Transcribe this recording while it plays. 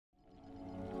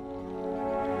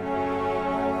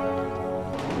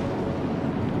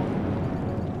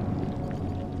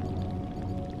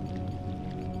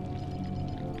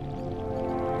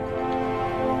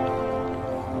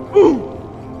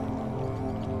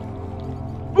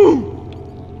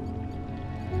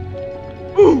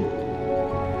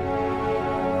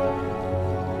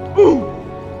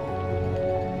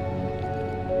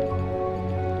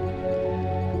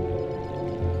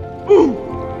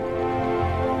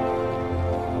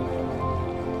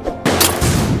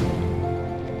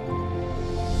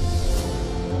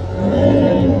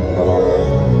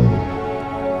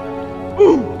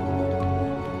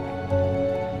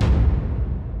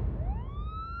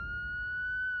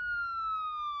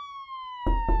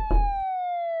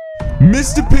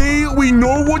Mr. P, we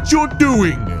know what you're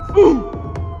doing.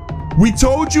 We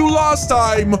told you last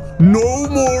time, no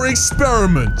more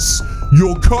experiments.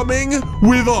 You're coming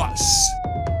with us.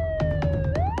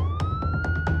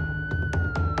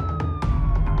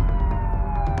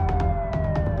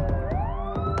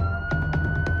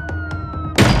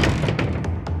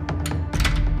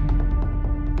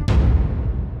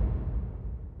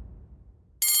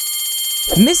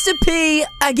 Mr. P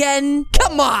again?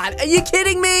 Come on, are you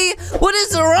kidding me? What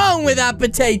is wrong with that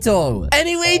potato?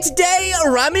 Anyway, today,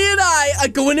 Rami and I are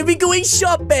going to be going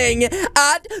shopping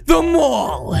at the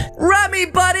mall. Rami,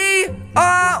 buddy,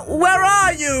 where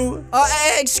are you?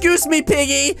 Excuse me,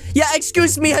 Piggy. Yeah,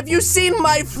 excuse me, have you seen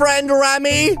my friend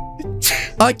Rami?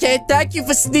 Okay, thank you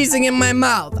for sneezing in my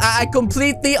mouth. I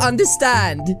completely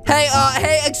understand.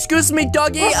 Hey, excuse me,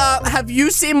 doggy. Have you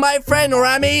seen my friend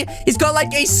Rami? He's got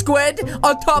like a squid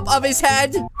on top of his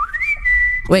head.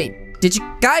 Wait, did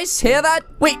you guys hear that?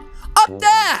 Wait, up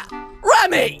there!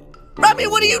 Rami! Rami,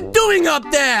 what are you doing up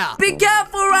there? Be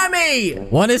careful, Rami!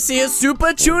 Want to see a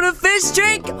super tuna fish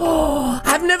trick? Oh,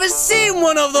 I've never seen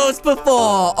one of those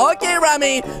before. Okay,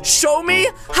 Rami, show me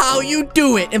how you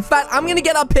do it. In fact, I'm gonna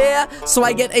get up here so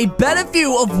I get a better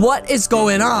view of what is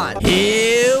going on.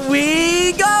 Here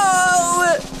we go!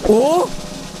 Oh,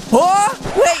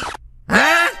 wait!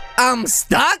 Huh? I'm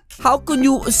stuck? How can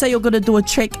you say you're gonna do a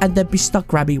trick and then be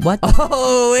stuck, Rami? What?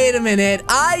 Oh, wait a minute.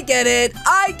 I get it.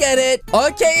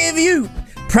 Okay, if you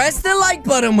press the like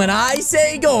button when I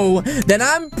say go, then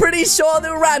I'm pretty sure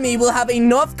that Rami will have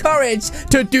enough courage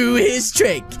to do his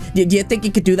trick. Do you think he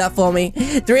could do that for me?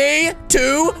 3,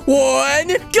 2, 1,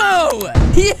 go!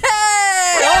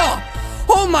 Yeah!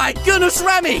 Oh my goodness,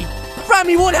 Rami!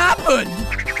 Rami, what happened?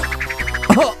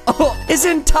 His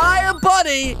entire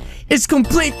body is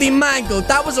completely mangled.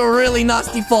 That was a really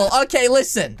nasty fall. Okay,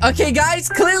 listen. Okay, guys,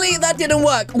 clearly that didn't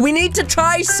work. We need to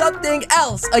try something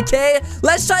else, okay?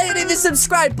 Let's try hitting the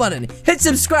subscribe button. Hit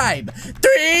subscribe.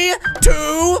 3,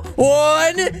 2,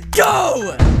 1,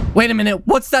 go! Wait a minute.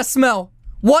 What's that smell?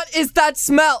 What is that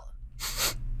smell?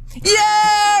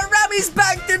 Yeah, Rami's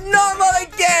back to normal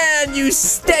again, you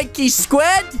stinky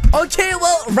squid. Okay,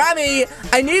 well, Rami,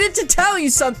 I needed to tell you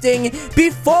something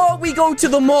before we go to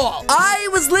the mall. I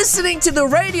was listening to the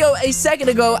radio a second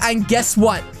ago, and guess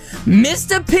what?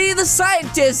 Mr. P, the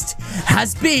scientist,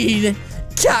 has been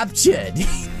captured.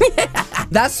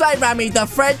 That's right, Rami, the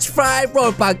French fry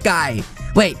robot guy.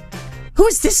 Wait, who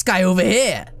is this guy over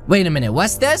here? Wait a minute,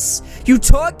 what's this? You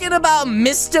talking about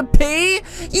Mr. P?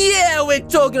 Yeah, we're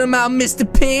talking about Mr.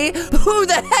 P. Who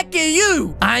the heck are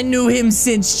you? I knew him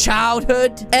since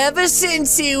childhood. Ever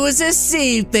since he was a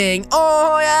sea thing.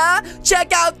 Oh, yeah?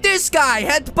 Check out this guy.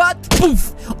 Headbutt.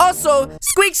 Poof. Also,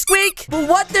 squeak, squeak. But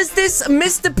what does this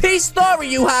Mr. P story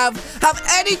you have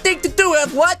anything to do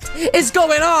with what is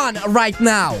going on right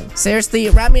now? Seriously,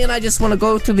 Rami and I just want to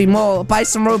go to the mall, buy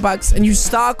some Robux, and use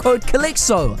star code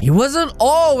Calixo. He wasn't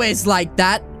always like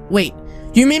that. Wait,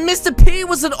 you mean Mr. P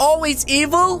wasn't always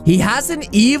evil? He has an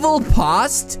evil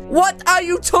past? What are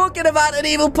you talking about, an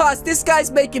evil past? This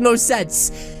guy's making no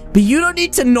sense. But you don't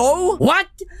need to know? What?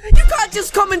 You can't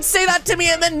just come and say that to me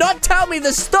and then not tell me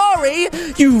the story.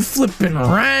 You flippin'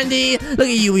 Randy. Look at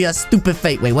you, you stupid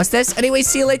fake. Wait, what's this? Anyway,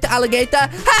 see you later, alligator.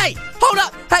 Hey, hold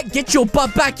up. Hey, get your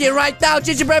butt back here right now,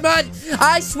 gingerbread man.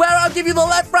 I swear I'll give you the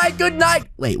left, right, good night.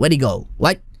 Wait, where'd he go?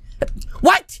 What?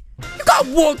 What? You can't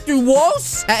walk through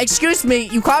walls. Excuse me,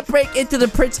 you can't break into the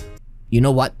prince. You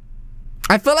know what?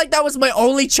 I feel like that was my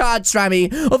only chance,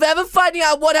 Rami, of ever finding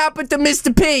out what happened to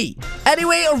Mr. P.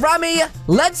 Anyway, Rami,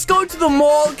 let's go to the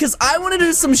mall because I want to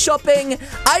do some shopping.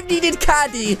 I've needed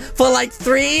candy for like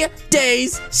 3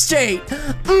 days straight.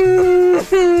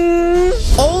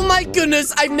 Oh my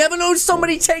goodness, I've never known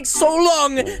somebody take so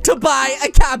long to buy a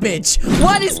cabbage.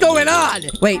 What is going on?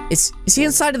 Wait, is he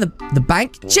inside of the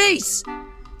bank? Jeez.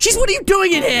 Cheese, what are you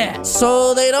doing in here?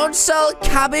 So they don't sell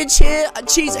cabbage here?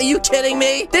 Cheese, are you kidding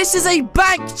me? This is a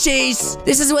bank, Cheese.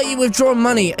 This is where you withdraw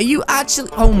money. Are you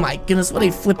actually... Oh my goodness, what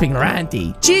a flipping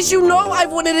randy. Cheese, you know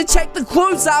I've wanted to check the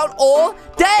clothes out all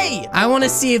day. I want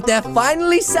to see if they're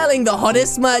finally selling the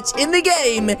hottest merch in the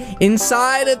game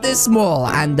inside of this mall.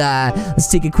 And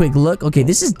let's take a quick look. Okay,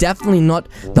 this is definitely not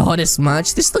the hottest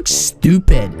merch. This looks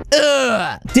stupid.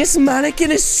 Ugh. This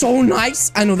mannequin is so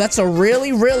nice. I know, that's a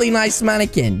really, really nice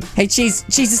mannequin. Hey, Cheese,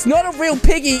 it's not a real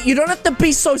piggy. You don't have to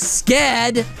be so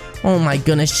scared. Oh my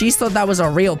goodness, Cheese thought that was a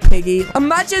real piggy.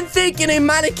 Imagine thinking a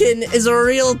mannequin is a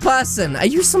real person. Are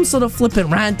you some sort of flippin'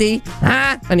 randy?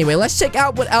 Huh? Anyway, let's check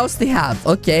out what else they have.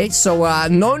 Okay, so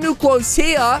no new clothes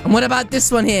here. And what about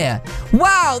this one here?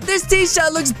 Wow, this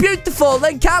t-shirt looks beautiful.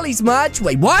 Like Callie's merch.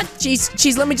 Wait, what?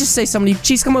 Cheese, let me just say something.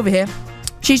 Cheese, come over here.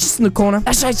 Cheese, just in the corner.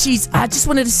 That's right, Cheese. I just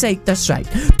wanted to say, that's right.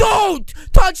 Don't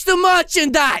touch the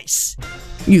merchandise.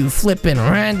 You flippin'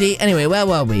 randy. Anyway, where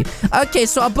were we? Okay,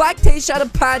 so a black t-shirt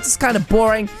and pants is kind of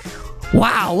boring.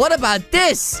 Wow, what about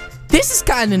this? This is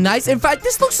kind of nice. In fact,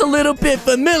 this looks a little bit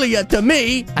familiar to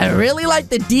me. I really like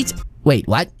the detail. Wait,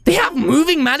 what? They have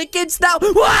moving mannequins now?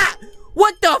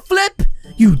 What the flip?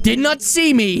 You did not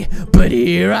see me, but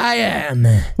here I am.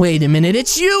 Wait a minute,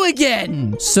 it's you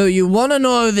again. So you want to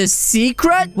know the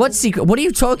secret? What secret? What are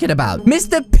you talking about?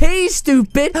 Mr. P,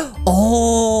 stupid.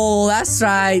 Oh, that's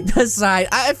right. That's right.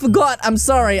 I forgot. I'm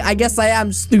sorry. I guess I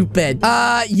am stupid.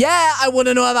 Yeah, I want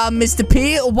to know about Mr.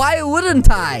 P. Why wouldn't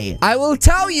I? I will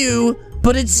tell you.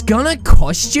 But it's gonna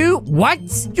cost you? What?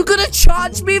 You gonna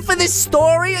charge me for this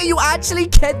story? Are you actually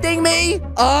kidding me?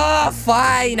 Oh,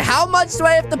 fine. How much do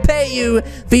I have to pay you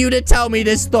for you to tell me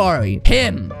this story?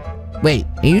 Him. Wait,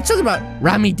 are you talking about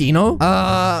Rami Dino?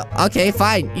 Okay,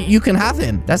 fine. You can have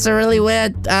him. That's a really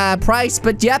weird, price,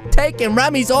 but yep, take him.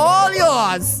 Rami's all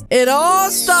yours. It all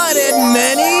started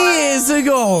many years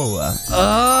ago.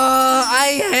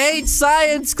 I hate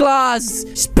science class,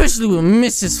 especially with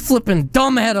Mrs. Flippin'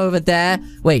 Dumbhead over there.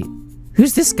 Wait,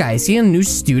 who's this guy? Is he a new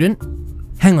student?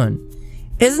 Hang on.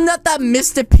 Isn't that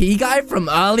Mr. P guy from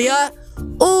earlier?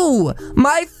 Ooh,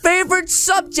 my favorite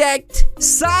subject,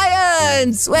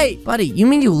 science. Wait, buddy, you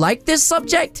mean you like this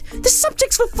subject? This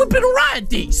subject's for flippin'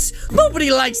 randies.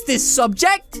 Nobody likes this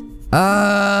subject.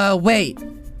 Wait.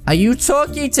 Are you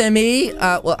talking to me?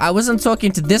 Well, I wasn't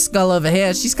talking to this girl over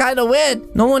here. She's kind of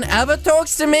weird. No one ever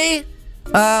talks to me?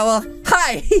 Well,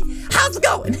 hi. How's it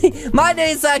going? My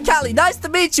name's, Callie. Nice to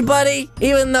meet you, buddy.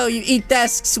 Even though you eat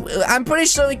desks, I'm pretty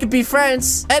sure we could be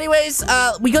friends. Anyways,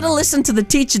 we gotta listen to the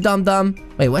teacher, dum-dum.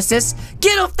 Wait, what's this?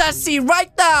 Get off that seat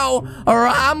right now, or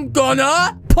I'm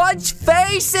gonna punch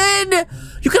face in.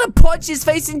 You're gonna punch his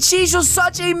face in. Cheese, you're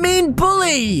such a mean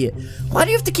bully. Why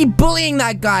do you have to keep bullying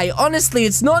that guy? Honestly,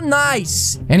 it's not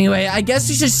nice. Anyway, I guess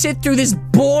we should sit through this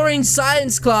boring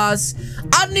science class.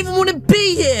 I don't even want to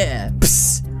be here.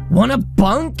 Psst. Wanna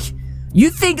bunk? You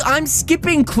think I'm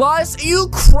skipping class? Are you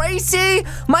crazy?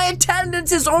 My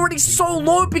attendance is already so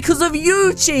low because of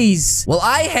you, Cheese. Well,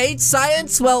 I hate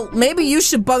science. Well, maybe you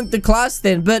should bunk the class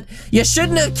then, but you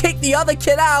shouldn't have kicked the other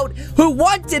kid out who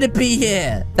wanted to be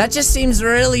here. That just seems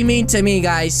really mean to me,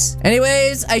 guys.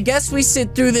 Anyways, I guess we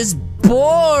sit through this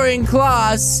boring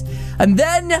class, and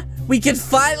then we can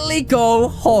finally go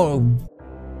home.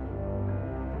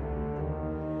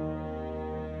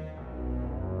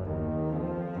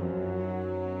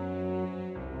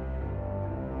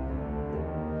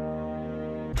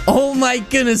 Oh my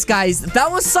goodness, guys. That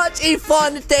was such a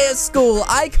fun day at school.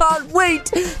 I can't wait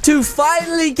to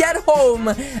finally get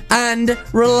home and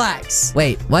relax.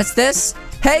 Wait, what's this?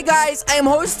 Hey guys, I am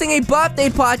hosting a birthday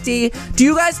party. Do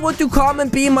you guys want to come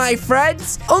and be my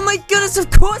friends? Oh my goodness,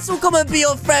 of course we'll come and be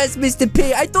your friends, Mr.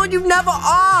 P. I thought you'd never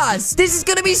asked. This is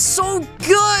gonna be so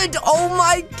good. Oh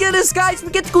my goodness, guys. We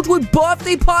get to go to a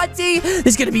birthday party.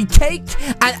 There's gonna be cake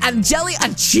and jelly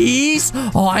and cheese.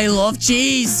 Oh, I love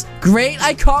cheese. Great,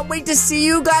 I can't wait to see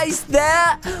you guys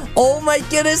there. Oh my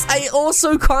goodness, I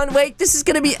also can't wait. This is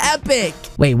gonna be epic.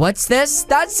 Wait, what's this?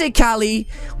 That's it, Callie.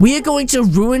 We are going to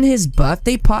ruin his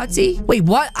birthday party? Wait,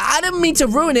 what? I didn't mean to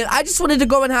ruin it. I just wanted to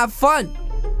go and have fun.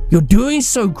 You're doing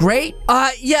so great?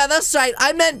 Yeah, that's right.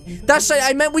 I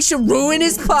meant we should ruin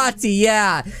his party.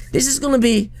 Yeah. This is gonna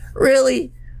be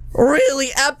really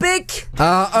epic.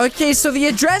 Okay, so the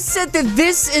address said that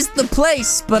this is the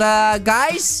place, but,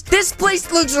 guys, this place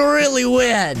looks really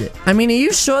weird. I mean, are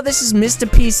you sure this is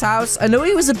Mr. P's house? I know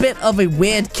he was a bit of a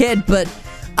weird kid, but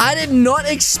I did not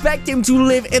expect him to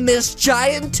live in this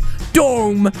giant,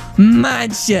 Dome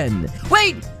Mansion.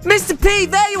 Wait, Mr. P,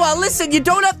 there you are. Listen, you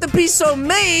don't have to be so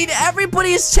mean.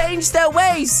 Everybody has changed their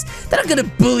ways. They're not gonna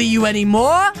bully you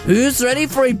anymore. Who's ready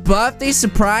for a birthday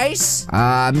surprise?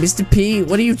 Mr. P,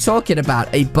 what are you talking about?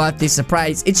 A birthday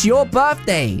surprise? It's your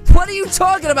birthday. What are you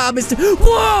talking about, Mr.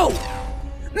 Whoa!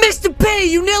 Mr.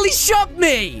 P, you nearly shot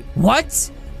me.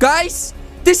 What? Guys,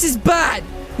 this is bad.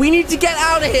 We need to get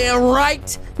out of here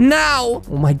right now.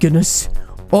 Oh, my goodness.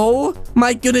 Oh,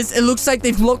 my goodness. It looks like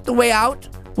they've locked the way out.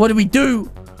 What do we do?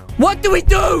 What do we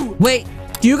do? Wait,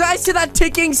 do you guys hear that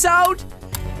ticking sound?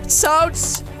 It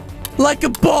sounds like a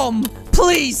bomb.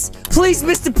 Please, please,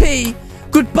 Mr. P.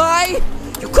 Goodbye.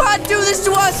 You can't do this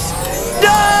to us.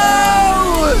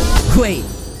 No! Wait,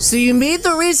 so you mean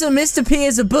the reason Mr. P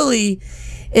is a bully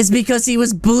is because he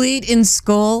was bullied in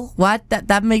school? What?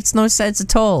 That makes no sense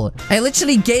at all. I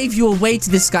literally gave you away to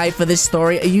this guy for this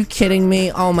story. Are you kidding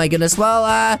me? Oh my goodness. Well,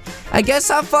 I guess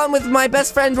have fun with my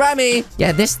best friend Remy.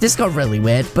 Yeah, this got really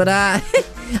weird, but I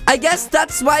guess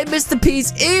that's why Mr.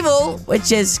 P's evil,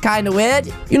 which is kind of weird.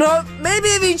 You know, maybe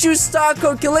if he chose star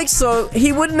code Calixo,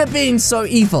 he wouldn't have been so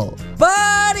evil.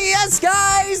 But yes,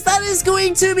 guys, that is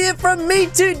going to be it from me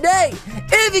today.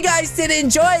 If you guys did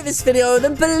enjoy this video,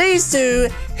 then please do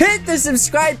hit the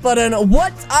subscribe button.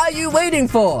 What are you waiting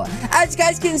for? As you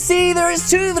guys can see, there is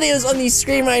 2 videos on the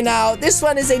screen right now. This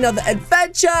one is another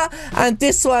adventure, and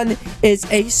this one is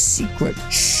a secret.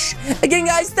 Shh. Again,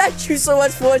 guys, thank you so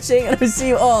much for watching, and I'll see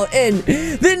you all in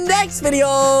the next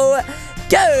video.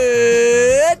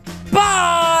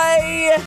 Goodbye!